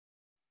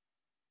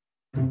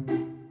Hi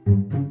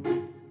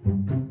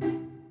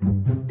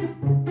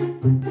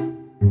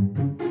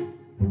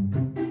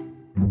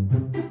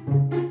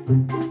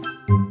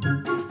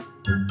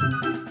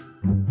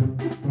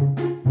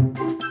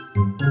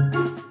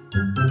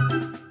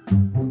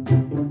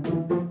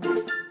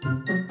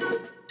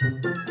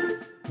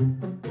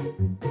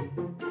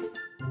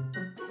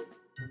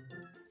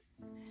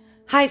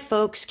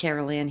folks,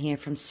 Carol Ann here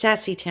from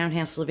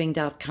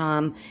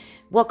SassyTownhouseLiving.com.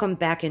 Welcome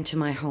back into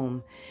my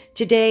home.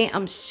 Today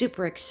I'm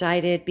super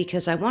excited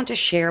because I want to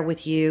share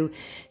with you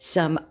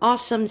some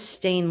awesome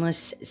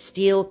stainless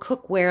steel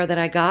cookware that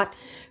I got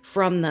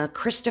from the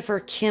Christopher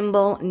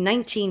Kimball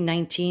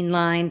 1919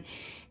 line.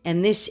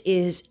 And this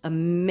is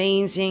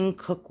amazing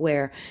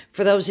cookware.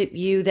 For those of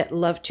you that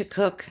love to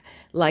cook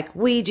like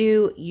we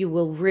do, you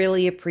will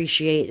really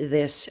appreciate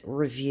this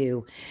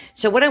review.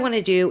 So what I want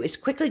to do is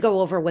quickly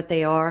go over what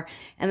they are.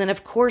 And then,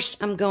 of course,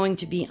 I'm going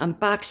to be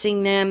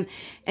unboxing them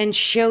and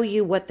show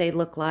you what they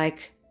look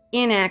like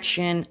in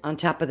action on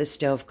top of the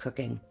stove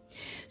cooking.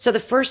 So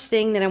the first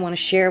thing that I want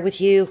to share with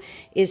you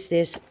is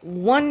this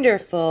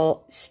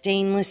wonderful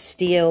stainless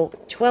steel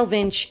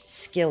 12-inch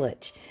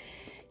skillet.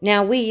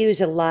 Now, we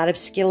use a lot of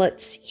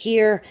skillets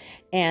here,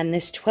 and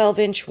this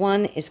 12-inch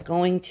one is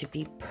going to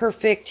be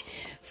perfect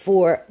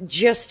for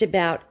just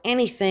about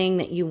anything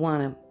that you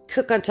want to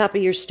cook on top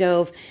of your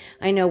stove.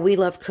 I know we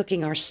love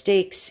cooking our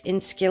steaks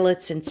in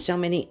skillets and so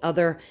many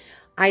other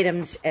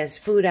items as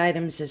food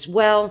items as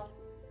well.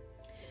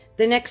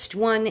 The next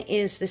one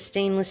is the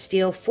stainless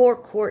steel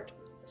 4-quart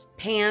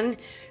pan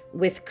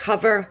with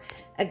cover.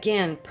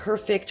 Again,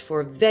 perfect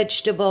for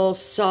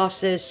vegetables,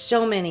 sauces,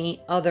 so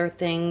many other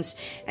things.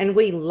 And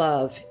we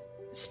love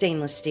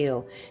stainless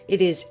steel.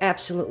 It is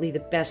absolutely the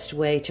best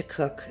way to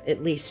cook,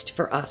 at least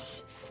for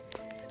us.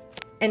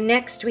 And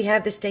next we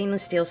have the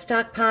stainless steel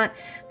stock pot.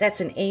 That's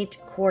an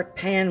 8-quart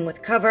pan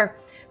with cover.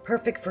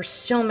 Perfect for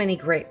so many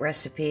great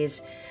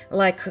recipes,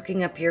 like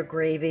cooking up your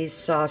gravies,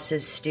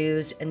 sauces,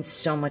 stews, and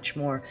so much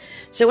more.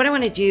 So what I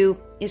want to do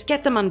is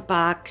get them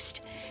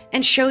unboxed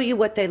and show you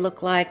what they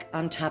look like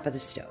on top of the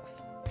stove.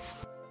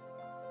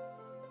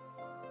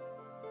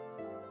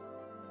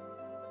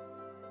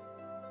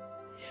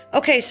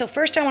 Okay, so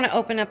first I want to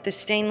open up the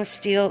stainless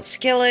steel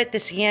skillet.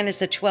 This again is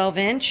the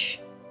 12-inch.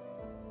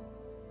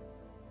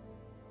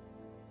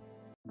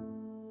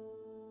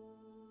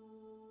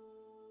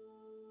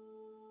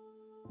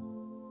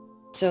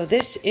 So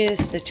this is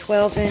the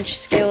 12-inch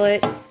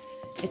skillet.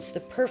 It's the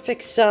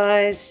perfect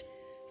size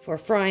for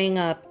frying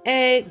up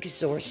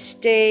eggs or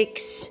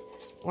steaks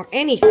or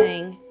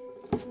anything.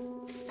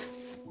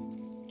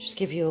 Just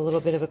give you a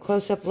little bit of a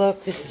close-up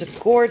look. This is a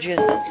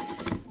gorgeous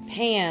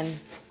pan.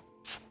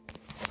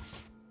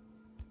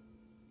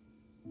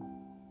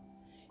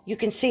 You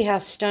can see how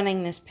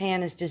stunning this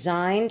pan is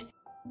designed.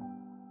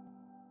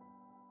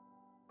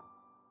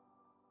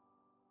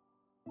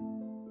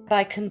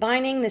 By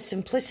combining the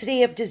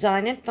simplicity of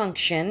design and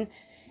function,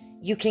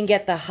 you can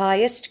get the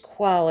highest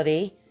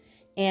quality,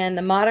 and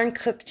the modern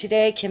cook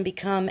today can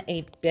become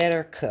a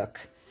better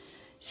cook.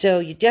 So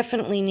you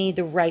definitely need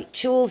the right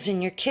tools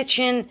in your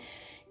kitchen,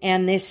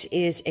 and this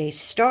is a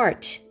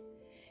start.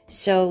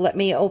 So let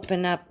me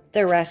open up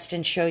the rest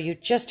and show you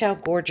just how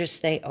gorgeous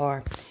they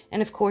are.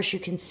 And of course you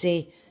can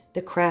see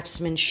the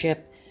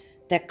craftsmanship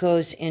that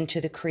goes into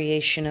the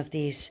creation of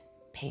these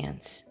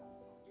pans.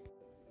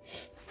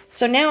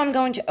 So now I'm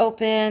going to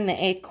open the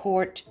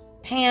 8-quart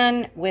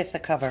pan with the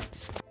cover.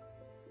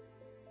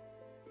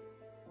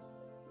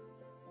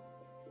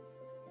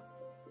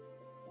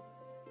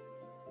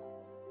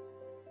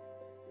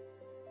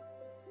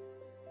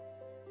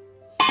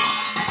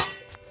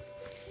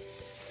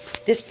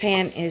 This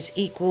pan is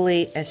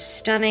equally as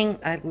stunning.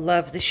 I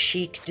love the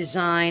chic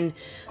design.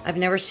 I've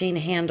never seen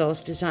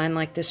handles designed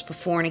like this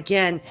before. And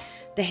again,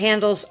 the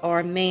handles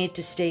are made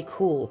to stay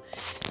cool,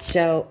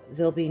 so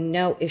there'll be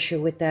no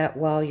issue with that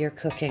while you're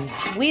cooking.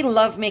 We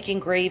love making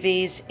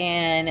gravies,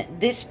 and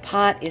this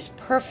pot is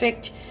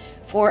perfect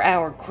for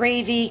our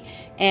gravy,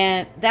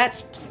 and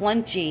that's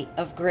plenty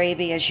of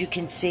gravy. As you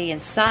can see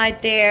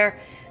inside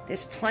there,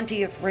 there's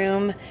plenty of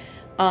room.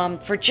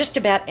 For just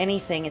about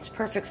anything. It's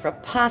perfect for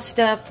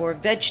pasta, for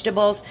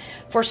vegetables,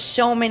 for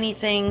so many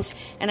things.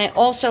 And I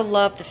also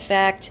love the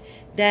fact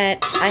that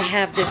I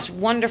have this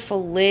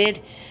wonderful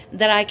lid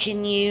that I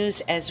can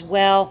use as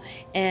well.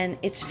 And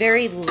it's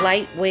very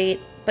lightweight,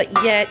 but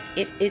yet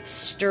it's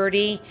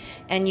sturdy,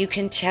 and you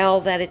can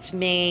tell that it's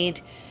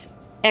made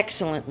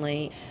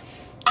excellently.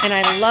 And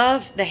I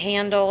love the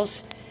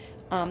handles.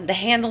 The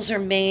handles are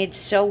made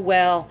so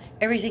well.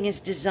 Everything is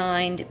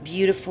designed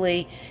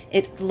beautifully.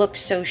 It looks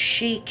so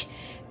chic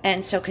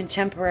and so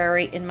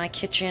contemporary in my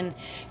kitchen,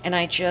 and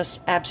I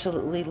just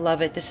absolutely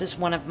love it. This is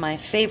one of my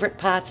favorite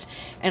pots,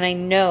 and I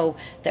know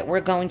that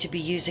we're going to be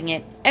using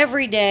it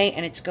every day,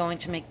 and it's going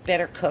to make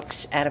better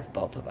cooks out of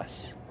both of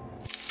us.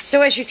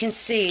 So as you can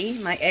see,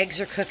 my eggs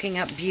are cooking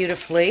up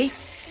beautifully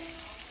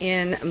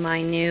in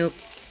my new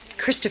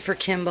Christopher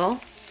Kimball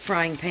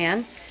frying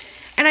pan.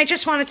 And I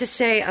just wanted to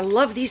say I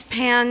love these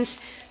pans.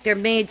 They're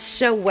made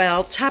so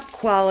well, top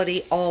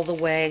quality all the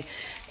way.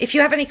 If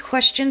you have any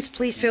questions,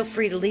 please feel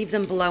free to leave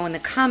them below in the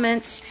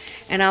comments,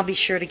 and I'll be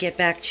sure to get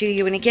back to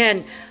you. And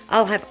again,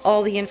 I'll have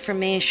all the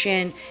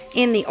information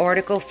in the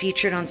article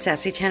featured on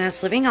Sassy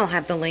Townhouse Living. I'll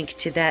have the link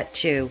to that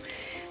too.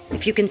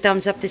 If you can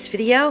thumbs up this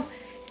video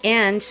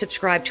and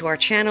subscribe to our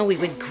channel, we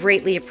would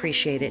greatly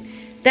appreciate it.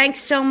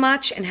 Thanks so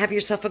much, and have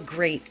yourself a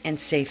great and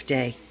safe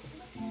day.